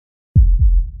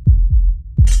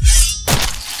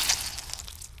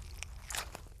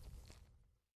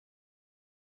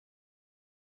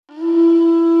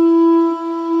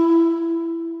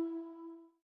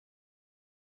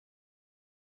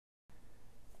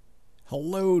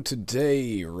Hello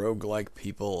today, roguelike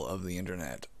people of the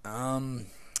internet.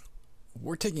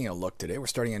 We're taking a look today. We're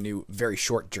starting a new, very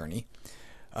short journey,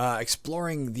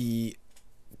 exploring the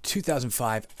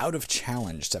 2005 Out of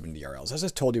Challenge 7DRLs. As I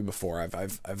told you before,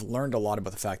 I've learned a lot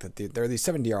about the fact that there are these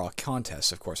 7DRL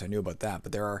contests. Of course, I knew about that,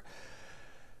 but there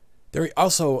are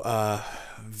also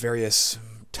various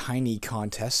tiny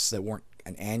contests that weren't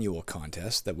an annual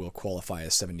contest that will qualify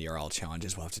as 7DRL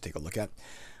challenges. We'll have to take a look at.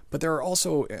 But there are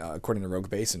also, according to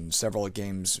Roguebase, and several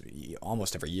games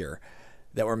almost every year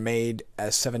that were made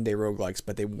as 7-day roguelikes,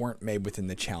 but they weren't made within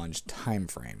the challenge time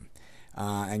frame.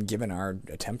 And given our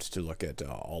attempt to look at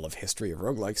all of history of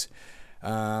roguelikes,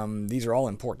 these are all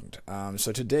important.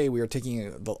 So today we are taking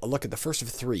a look at the first of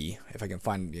three, if I can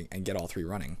find and get all three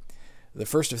running. The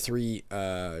first of three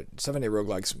 7-day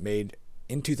roguelikes made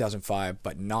in 2005,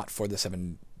 but not for the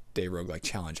 7-day roguelike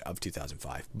challenge of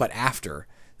 2005, but after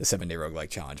the 7-day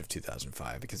roguelike challenge of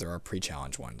 2005, because there are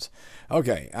pre-challenge ones.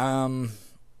 Okay,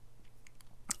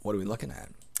 what are we looking at?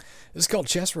 This is called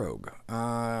ChessRogue.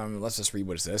 Let's just read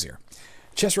what it says here.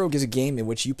 ChessRogue is a game in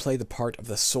which you play the part of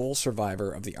the sole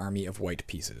survivor of the army of white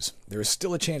pieces. There is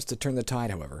still a chance to turn the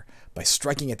tide, however, by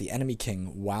striking at the enemy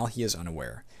king while he is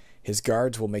unaware. His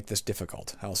guards will make this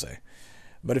difficult, I'll say.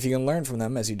 But if you can learn from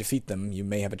them as you defeat them, you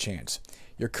may have a chance.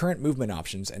 Your current movement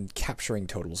options and capturing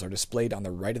totals are displayed on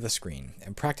the right of the screen,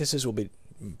 and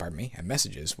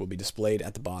messages will be displayed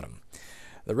at the bottom.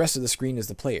 The rest of the screen is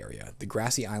the play area, the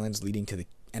grassy islands leading to the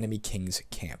enemy king's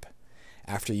camp.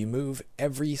 After you move,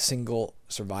 every single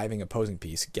surviving opposing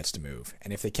piece gets to move,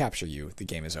 and if they capture you, the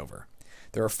game is over.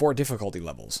 There are 4 difficulty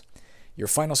levels. Your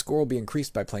final score will be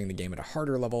increased by playing the game at a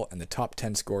harder level, and the top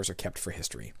 10 scores are kept for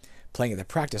history. Playing at the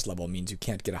practice level means you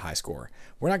can't get a high score.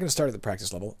 We're not going to start at the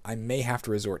practice level. I may have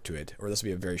to resort to it, or this will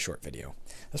be a very short video.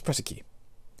 Let's press a key.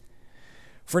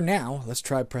 For now, let's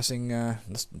try pressing,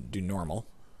 let's do normal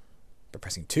by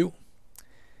pressing 2.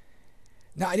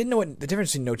 Now, I didn't know what the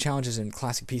difference between no challenges and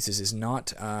classic pieces is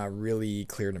not really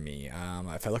clear to me.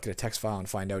 If I look at a text file and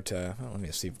find out, well, let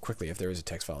me see quickly if there is a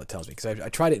text file that tells me, because I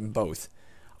tried it in both.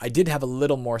 I did have a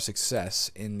little more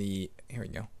success in the, here we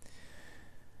go.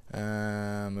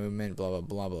 Movement, blah, blah,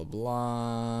 blah, blah,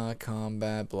 blah,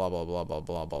 combat, blah, blah, blah, blah,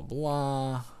 blah, blah,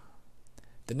 blah.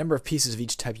 The number of pieces of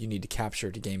each type you need to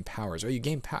capture to gain powers. Oh, you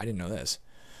gain power. I didn't know this.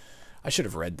 I should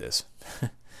have read this.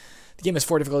 The game has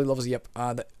 4 difficulty levels. Yep.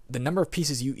 The number of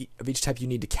pieces of each type you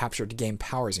need to capture to gain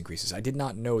powers increases. I did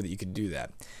not know that you could do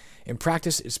that. In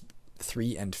practice, it's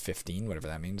 3 and 15, whatever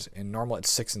that means. In normal,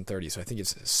 it's 6 and 30, so I think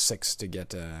it's 6 to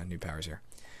get new powers here.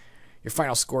 Your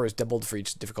final score is doubled for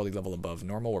each difficulty level above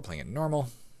normal. We're playing it normal.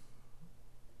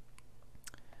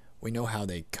 We know how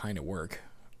they kind of work.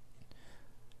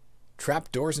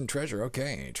 Trapdoors and treasure.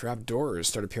 Okay, trapdoors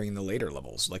start appearing in the later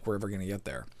levels, like we're ever going to get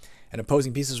there. And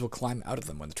opposing pieces will climb out of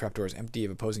them. When the trapdoor is empty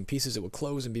of opposing pieces, it will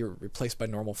close and be replaced by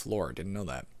normal floor. Didn't know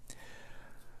that.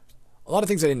 A lot of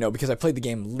things I didn't know because I played the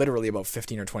game literally about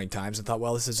 15 or 20 times and thought,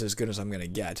 well, this is as good as I'm going to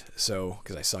get. So,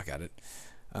 because I suck at it.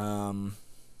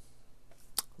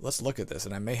 Let's look at this,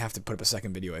 and I may have to put up a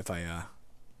second video if I,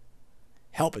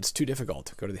 help, it's too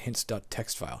difficult. Go to the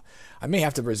hints.txt file. I may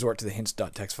have to resort to the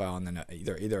hints.txt file and then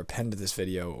either append to this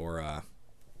video or,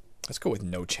 let's go with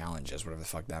no challenges, whatever the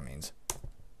fuck that means.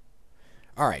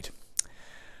 Alright.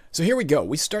 So here we go.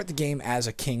 We start the game as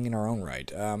a king in our own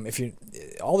right.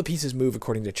 All the pieces move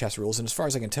according to chess rules, and as far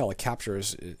as I can tell, a capture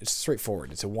it's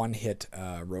straightforward. It's a one-hit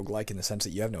roguelike in the sense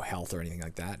that you have no health or anything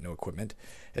like that, no equipment.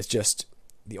 It's just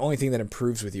the only thing that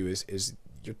improves with you is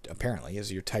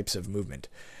your types of movement.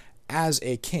 As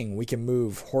a king, we can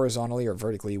move horizontally or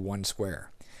vertically 1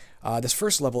 square. This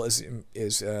first level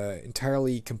is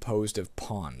entirely composed of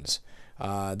pawns.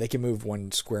 They can move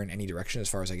 1 square in any direction, as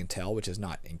far as I can tell, which is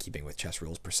not in keeping with chess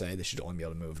rules per se. They should only be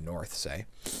able to move north, say.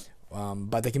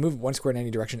 But they can move 1 square in any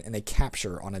direction, and they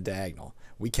capture on a diagonal.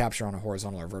 We capture on a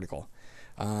horizontal or vertical.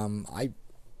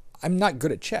 I'm not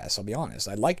good at chess, I'll be honest.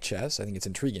 I like chess. I think it's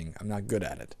intriguing. I'm not good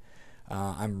at it.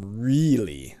 I'm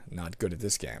really not good at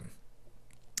this game.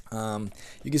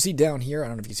 You can see down here, I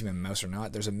don't know if you can see my mouse or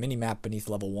not, there's a mini-map beneath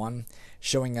level 1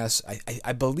 showing us,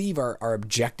 I believe our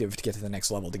objective to get to the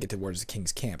next level, to get towards the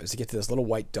king's camp, is to get to this little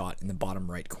white dot in the bottom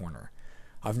right corner.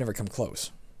 I've never come close.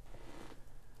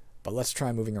 But let's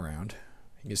try moving around.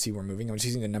 You can see we're moving. I'm just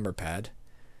using the number pad.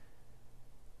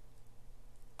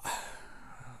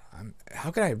 How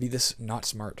can I be this not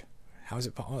smart? How is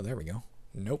it? Oh, there we go.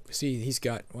 Nope. See, he's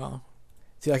got, well,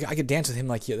 see, I could dance with him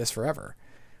like this forever.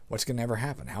 What's going to ever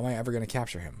happen? How am I ever going to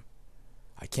capture him?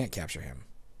 I can't capture him.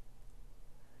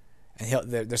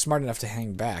 And they're smart enough to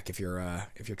hang back if you're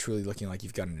truly looking like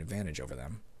you've got an advantage over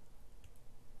them.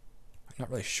 I'm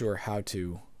not really sure how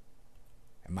to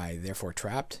Am I therefore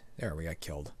trapped? There, we got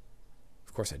killed.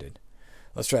 Of course I did.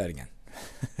 Let's try that again.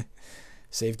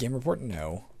 Save game report?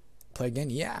 No. Play again?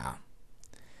 Yeah.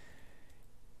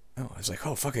 Oh, I was like,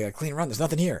 oh, fuck, I got a clean run. There's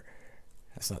nothing here.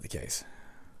 That's not the case.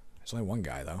 There's only one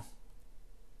guy, though.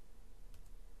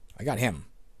 I got him.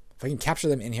 If I can capture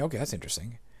them in here... Okay, that's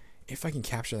interesting. If I can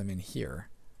capture them in here...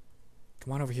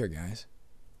 Come on over here, guys.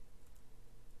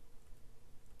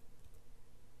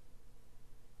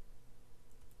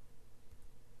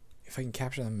 If I can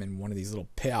capture them in one of these little...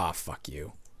 Ah, fuck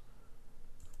you.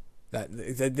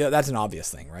 That's an obvious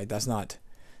thing, right? That's not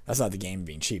the game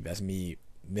being cheap. That's me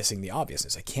missing the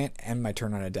obviousness. I can't end my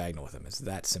turn on a diagonal with them. It's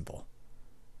that simple.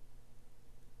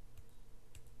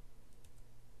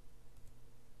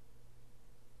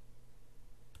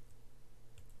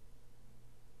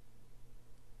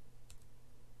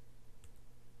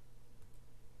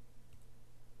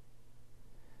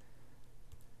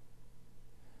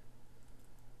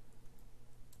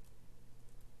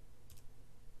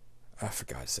 Oh, for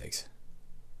God's sakes.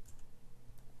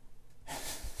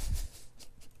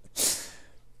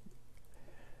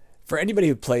 For anybody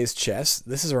who plays chess,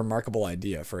 this is a remarkable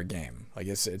idea for a game. Like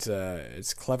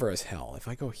it's clever as hell. If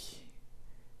I go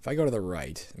to the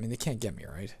right, I mean they can't get me,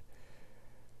 right?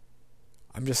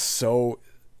 I'm just so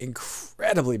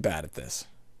incredibly bad at this.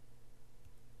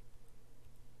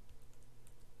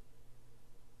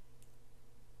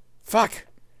 Fuck.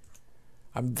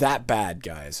 I'm that bad,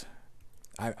 guys.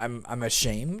 I'm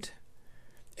ashamed.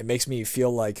 It makes me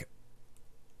feel like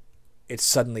it's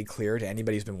suddenly clear to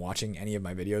anybody who's been watching any of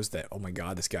my videos that, oh my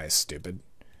God, this guy is stupid.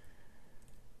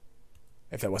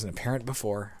 If that wasn't apparent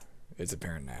before, it's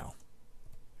apparent now.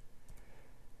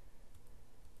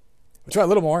 We'll try a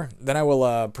little more, then I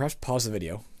will perhaps pause the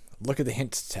video, look at the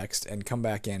hint text, and come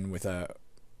back in with a...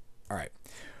 Alright.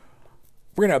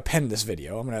 We're going to append this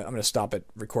video. I'm gonna stop it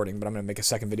recording, but I'm going to make a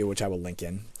second video which I will link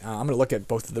in. I'm going to look at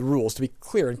both of the rules to be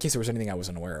clear in case there was anything I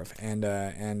wasn't aware of, and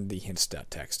the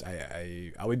hints.text.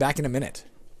 I'll be back in a minute.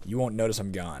 You won't notice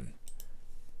I'm gone.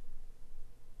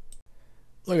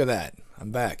 Look at that.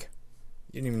 I'm back.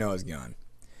 You didn't even know I was gone.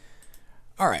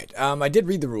 Alright, I did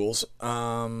read the rules.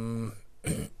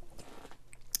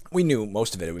 We knew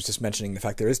most of it. It was just mentioning the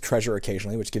fact there is treasure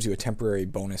occasionally, which gives you a temporary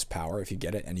bonus power if you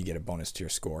get it, and you get a bonus to your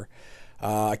score.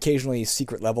 Occasionally,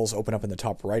 secret levels open up in the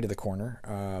top right of the corner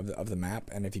of the map,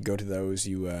 and if you go to those,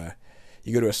 you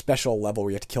go to a special level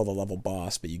where you have to kill the level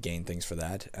boss, but you gain things for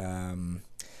that.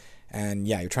 And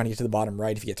yeah, you're trying to get to the bottom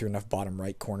right. If you get through enough bottom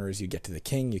right corners, you get to the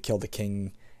king, you kill the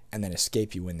king, and then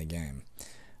escape, you win the game.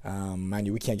 Mind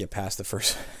you, we can't get past the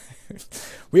first...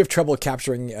 We have trouble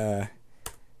capturing a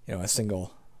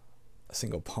single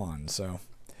pawn, so...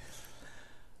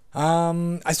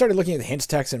 I started looking at the hints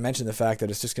text and mentioned the fact that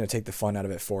it's just going to take the fun out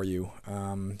of it for you.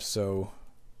 So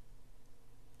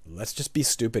let's just be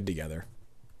stupid together.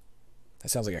 That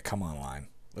sounds like a come on line.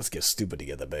 Let's get stupid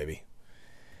together, baby.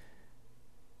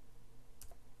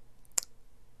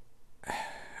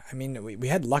 I mean, we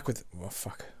had luck with... Well,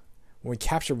 fuck. When we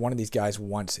captured one of these guys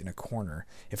once in a corner.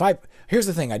 Here's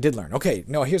the thing I did learn. Okay,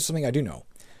 no, here's something I do know.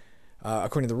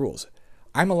 According to the rules.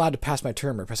 I'm allowed to pass my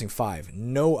turn by pressing 5.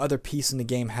 No other piece in the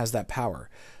game has that power.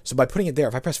 So by putting it there,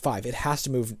 if I press 5, it has to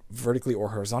move vertically or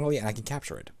horizontally, and I can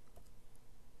capture it.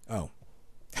 Oh.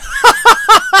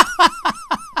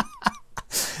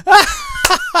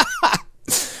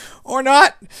 Or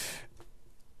not.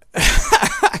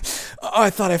 Oh, I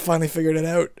thought I finally figured it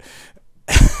out.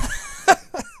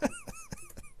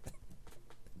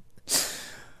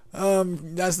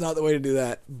 That's not the way to do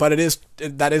that. But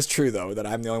that is true, though, that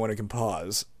I'm the only one who can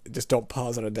pause. Just don't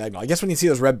pause on a diagonal. I guess when you see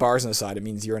those red bars on the side, it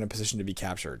means you're in a position to be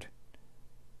captured.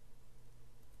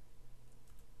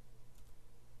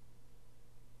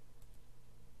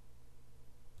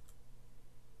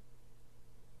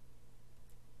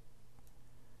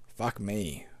 Fuck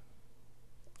me.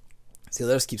 See,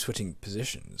 let us keep switching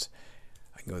positions.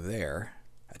 I can go there.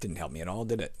 That didn't help me at all,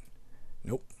 did it?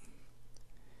 Nope.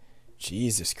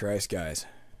 Jesus Christ, guys.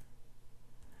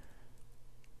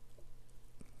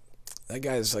 That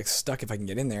guy's like stuck if I can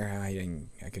get in there.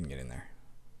 I couldn't get in there.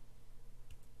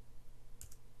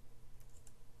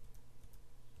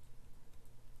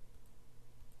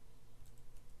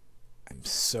 I'm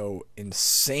so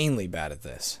insanely bad at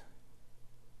this.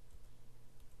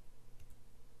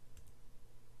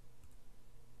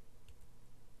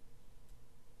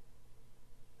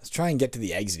 Let's try and get to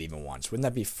the exit even once. Wouldn't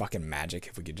that be fucking magic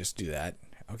if we could just do that?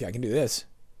 Okay, I can do this.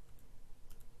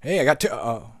 Hey, I got 2.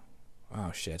 Oh,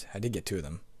 shit. I did get 2 of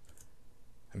them.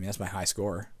 I mean, that's my high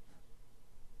score.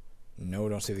 No,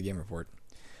 don't save the game report.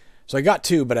 So I got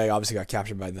 2, but I obviously got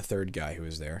captured by the third guy who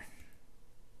was there.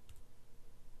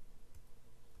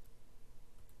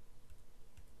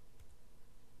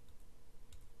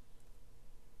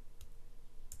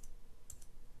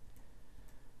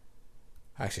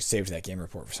 I actually saved that game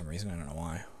report for some reason. I don't know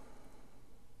why.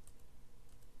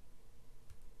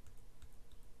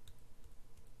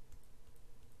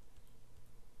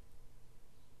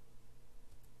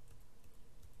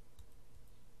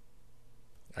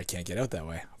 I can't get out that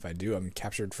way. If I do, I'm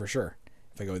captured for sure.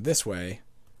 If I go this way,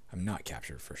 I'm not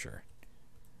captured for sure.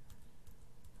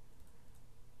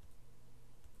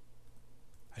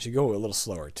 I should go a little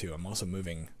slower too. I'm also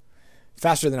moving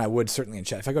faster than I would certainly in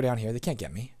chat. If I go down here, they can't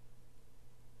get me.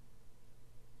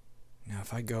 Now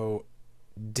if I go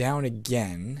down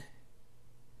again,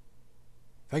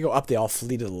 if I go up, they all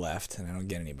flee to the left and I don't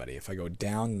get anybody. If I go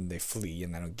down, they flee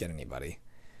and I don't get anybody.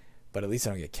 But at least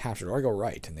I don't get captured. Or I go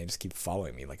right and they just keep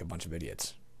following me like a bunch of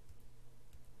idiots.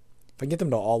 If I can get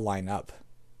them to all line up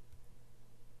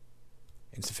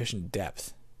in sufficient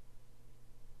depth.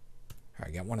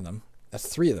 Alright, I got one of them. That's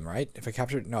 3 of them, right? If I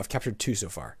captured... No, I've captured 2 so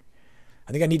far.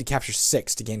 I think I need to capture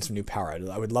 6 to gain some new power.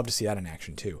 I would love to see that in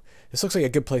action, too. This looks like a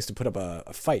good place to put up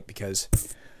a fight, because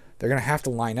they're going to have to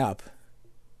line up.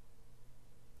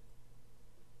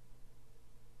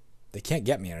 They can't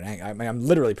get me at an angle. I mean, I'm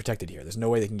literally protected here. There's no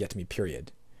way they can get to me,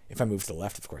 period. If I move to the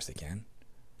left, of course they can.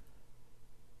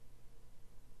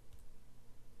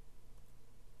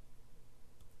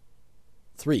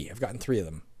 I've gotten 3 of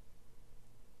them.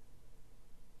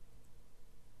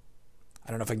 I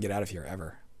don't know if I can get out of here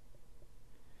ever.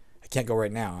 I can't go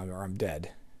right now, or I'm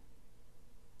dead.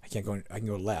 I can't go. I can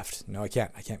go left. No, I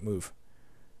can't. I can't move.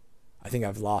 I think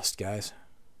I've lost, guys.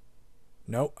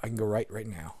 No, I can go right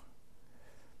now.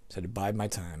 Just had to bide my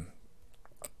time.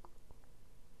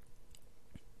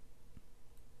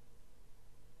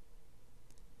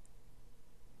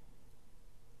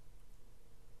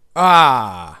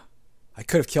 Ah! I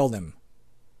could have killed him.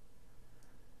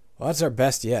 Well, that's our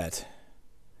best yet.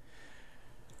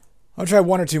 I'll try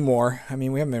 1 or 2 more. I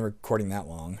mean, we haven't been recording that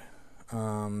long.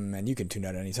 And you can tune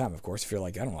out at any time, of course. If you're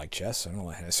like, I don't like chess.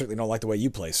 I certainly don't like the way you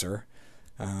play, sir.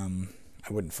 I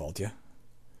wouldn't fault you.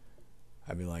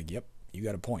 I'd be like, yep, you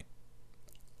got a point.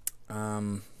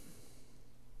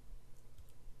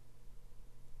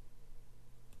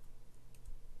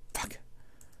 Fuck.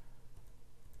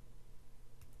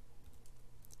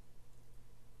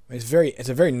 It's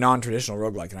a very non-traditional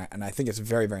roguelike, and I think it's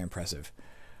very, very impressive.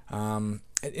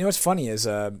 You know what's funny is,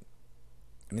 I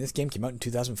mean, this game came out in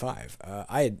 2005.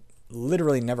 I had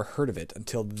literally never heard of it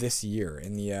until this year.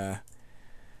 In the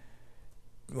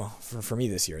well, for me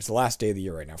this year, it's the last day of the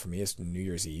year right now. For me, it's New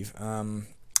Year's Eve. In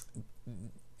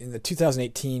the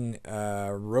 2018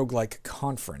 roguelike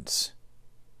conference,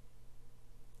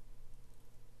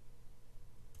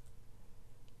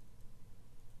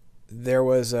 there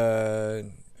was a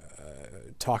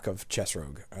talk of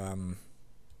ChessRogue.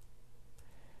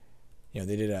 You know,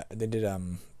 they did a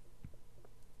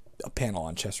panel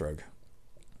on ChessRogue,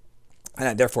 and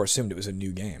I therefore assumed it was a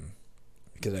new game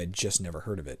because I had just never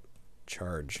heard of it.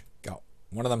 Charge. Got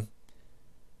one of them.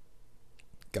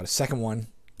 Got a second one.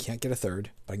 Can't get a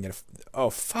third, but I can get a... Oh,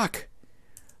 fuck!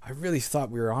 I really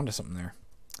thought we were onto something there.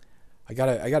 I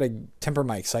gotta temper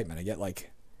my excitement. I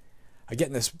get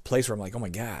in this place where I'm like, oh my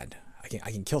god, I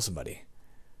can kill somebody.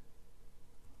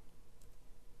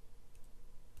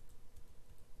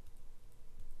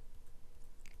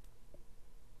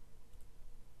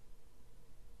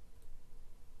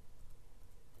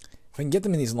 If I can get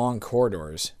them in these long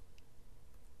corridors...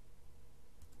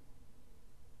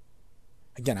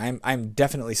 Again, I'm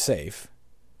definitely safe.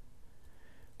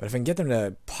 But if I can get them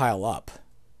to pile up...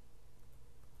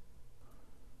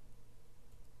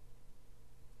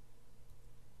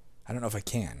 I don't know if I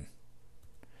can.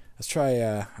 Let's try...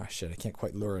 oh shit, I can't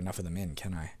quite lure enough of them in,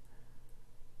 can I?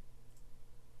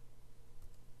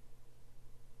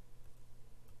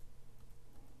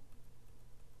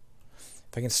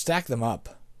 If I can stack them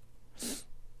up...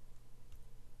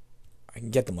 I can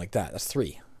get them like that. That's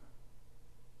 3.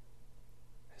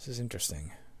 This is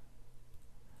interesting.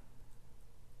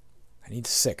 I need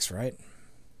 6, right?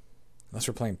 Unless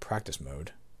we're playing practice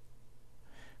mode.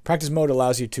 Practice mode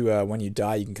allows you to, when you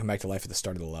die, you can come back to life at the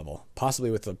start of the level. Possibly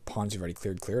with the pawns you've already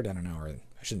cleared. I don't know. Or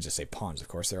I shouldn't just say pawns, of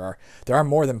course. There are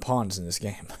more than pawns in this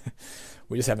game.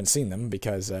 We just haven't seen them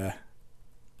because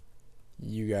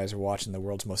you guys are watching the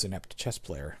world's most inept chess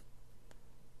player.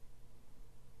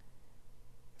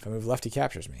 If I move left, he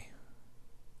captures me.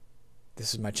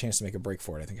 This is my chance to make a break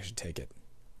for it. I think I should take it.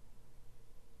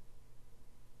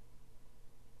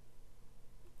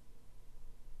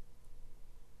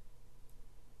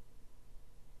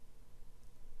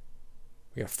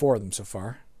 We got 4 of them so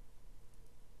far.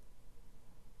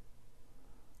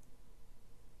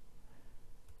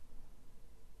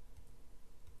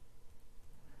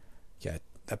 Yeah,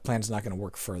 that plan's not going to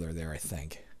work further there, I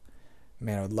think.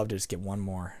 Man, I would love to just get one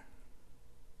more.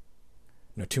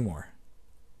 No, two more.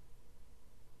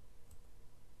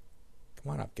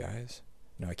 Come on up, guys.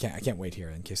 No, I can't wait here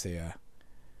in case they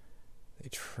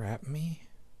trap me.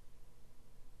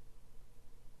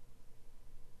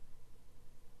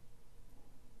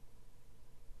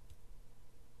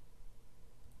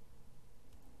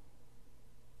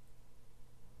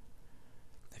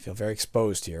 I feel very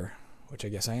exposed here, which I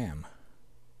guess I am.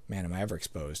 Man, am I ever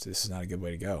exposed. This is not a good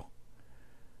way to go.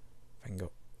 If I can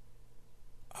go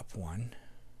up one.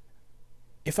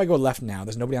 If I go left now,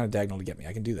 there's nobody on a diagonal to get me.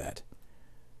 I can do that.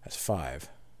 That's 5.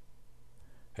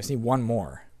 I just need one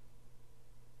more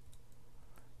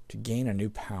to gain a new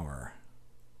power.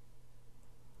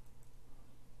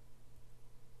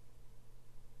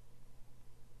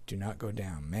 Do not go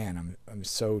down. Man, I'm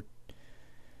so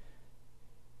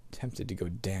tempted to go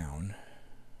down.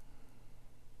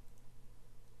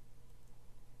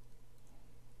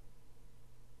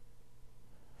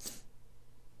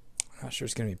 I'm not sure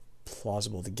it's going to be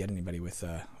plausible to get anybody with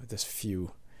this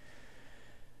few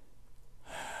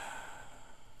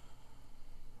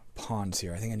pawns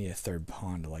here. I think I need a third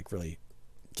pawn to like really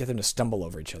get them to stumble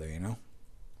over each other, you know?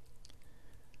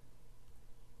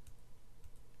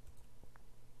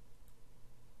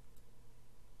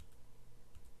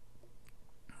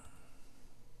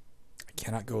 I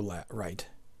cannot go right.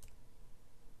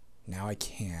 Now I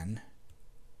can.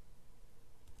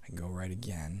 I can go right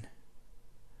again.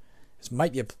 This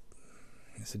might be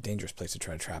it's a dangerous place to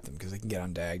try to trap them because they can get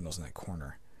on diagonals in that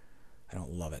corner. I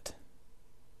don't love it.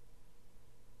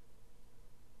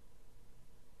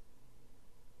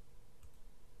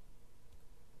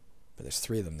 But there's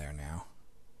 3 of them there now.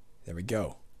 There we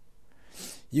go.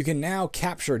 You can now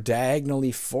capture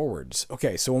diagonally forwards.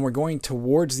 Okay, so when we're going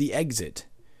towards the exit,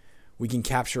 we can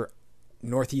capture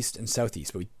northeast and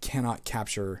southeast, but we cannot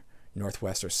capture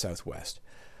northwest or southwest.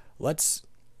 Let's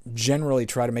generally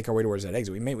try to make our way towards that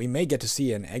exit. We may get to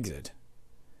see an exit.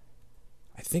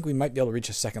 I think we might be able to reach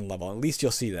a second level. At least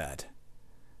you'll see that.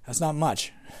 That's not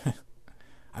much.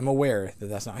 I'm aware that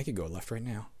that's not... I could go left right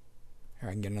now. Here,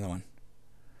 I can get another one.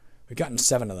 We've gotten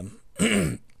 7 of them.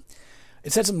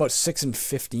 It said something about 6 and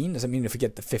 15. Does that mean if we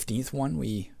get the 15th one,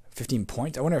 we 15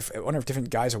 points? I wonder if different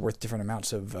guys are worth different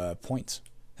amounts of points.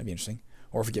 That'd be interesting.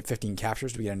 Or if we get 15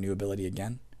 captures, do we get a new ability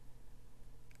again?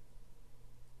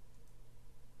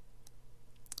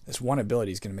 This one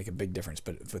ability is going to make a big difference,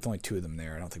 but with only 2 of them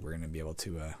there, I don't think we're going to be able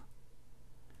to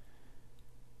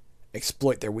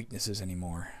exploit their weaknesses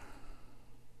anymore.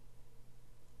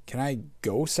 Can I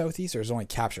go southeast, or is it only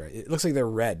capture? It looks like they're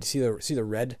red. See the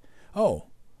red? Oh.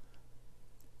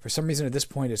 For some reason at this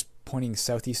point it's pointing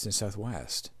southeast and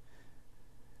southwest.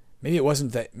 Maybe it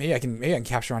wasn't that. Maybe I can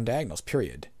capture on diagonals,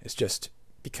 period. It's just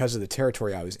because of the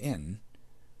territory I was in,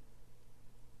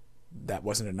 that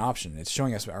wasn't an option. It's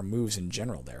showing us our moves in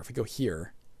general there. If we go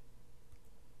here,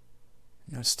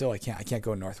 no, still I can't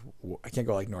go north. I can't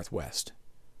go like northwest.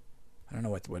 I don't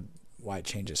know why it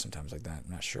changes sometimes like that.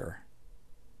 I'm not sure.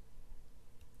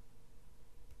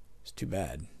 It's too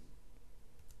bad.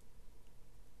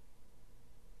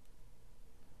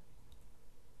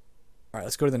 All right,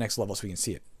 let's go to the next level so we can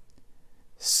see it.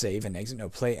 Save and exit. No,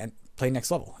 play next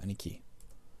level. Any key.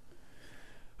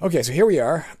 Okay, so here we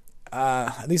are.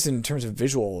 At least in terms of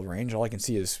visual range, all I can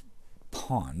see is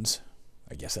pawns.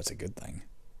 I guess that's a good thing.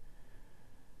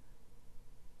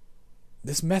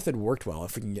 This method worked well.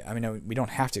 If we can get, I mean, we don't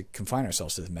have to confine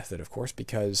ourselves to this method, of course,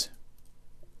 because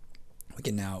we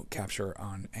can now capture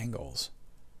on angles.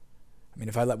 I mean,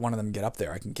 if I let one of them get up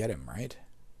there, I can get him, right?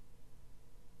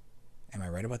 Am I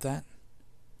right about that?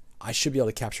 I should be able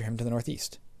to capture him to the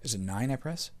northeast. Is it 9 I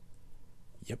press?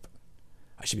 Yep.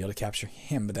 I should be able to capture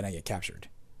him, but then I get captured.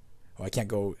 Oh, I can't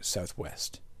go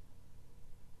southwest.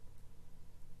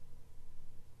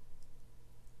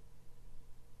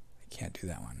 I can't do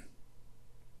that one.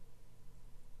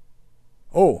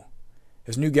 Oh,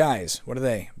 there's new guys. What are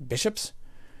they? Bishops?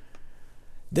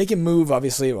 They can move,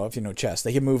 obviously, well, if you know chess,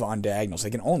 they can move on diagonals. They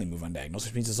can only move on diagonals,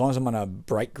 which means as long as I'm on a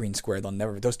bright green square,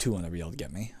 those 2 will never be able to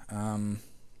get me.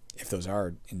 If those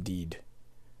are indeed,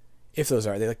 they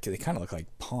kind of look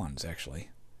like pawns, actually.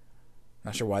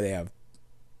 Not sure why they have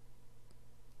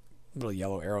little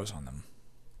yellow arrows on them.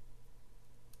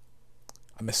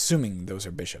 I'm assuming those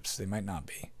are bishops. They might not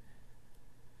be.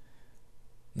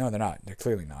 No, they're not. They're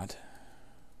clearly not.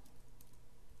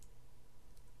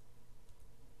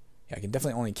 Yeah, I can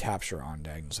definitely only capture on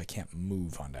diagonals. I can't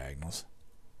move on diagonals.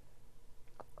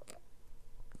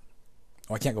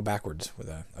 Oh, I can't go backwards with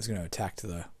a... I was going to attack to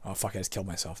the... Oh, fuck, I just killed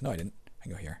myself. No, I didn't. I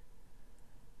can go here.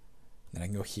 Then I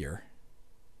can go here.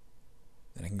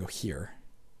 Then I can go here.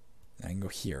 Then I can go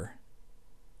here.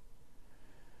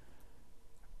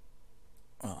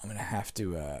 Well, I'm going to have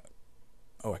to...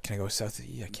 oh, can I go south of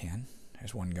E? I can.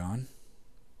 There's one gone.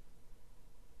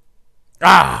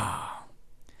 Ah!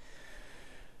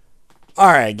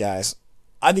 Alright, guys.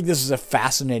 I think this is a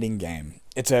fascinating game.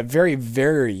 It's a very,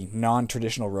 very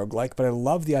non-traditional roguelike, but I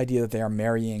love the idea that they are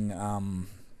marrying,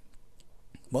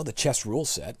 well, the chess rule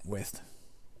set with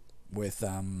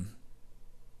a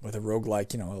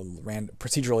roguelike, you know,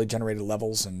 procedurally generated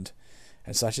levels and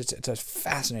such. It's a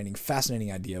fascinating,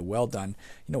 fascinating idea. Well done.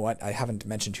 You know what? I haven't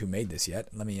mentioned who made this yet.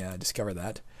 Let me discover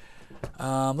that.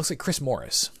 Looks like Chris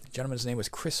Morris. The gentleman's name was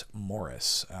Chris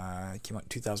Morris. Came out in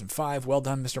 2005. Well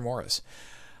done, Mr. Morris.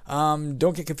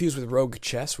 Don't get confused with Rogue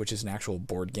Chess, which is an actual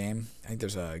board game. I think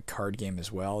there's a card game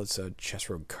as well. It's a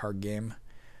ChessRogue card game,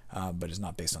 but it's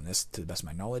not based on this, to the best of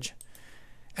my knowledge.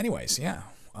 Anyways, yeah,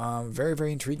 very,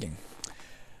 very intriguing.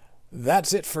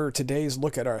 That's it for today's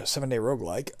look at our 7-day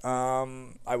roguelike.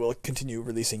 I will continue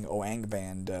releasing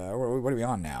Angband. What are we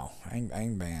on now?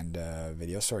 Angband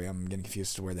videos. Sorry, I'm getting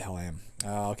confused as to where the hell I am.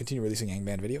 I'll continue releasing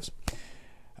Angband videos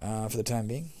for the time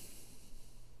being.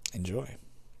 Enjoy.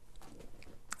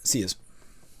 See yous.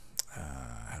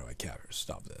 How do I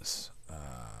stop this?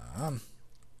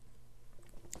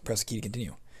 Press the key to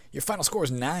continue. Your final score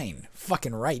is 9.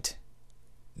 Fucking right.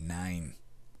 9.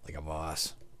 Like a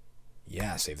boss.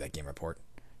 Yeah, save that game report.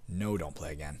 No, don't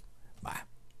play again. Bye.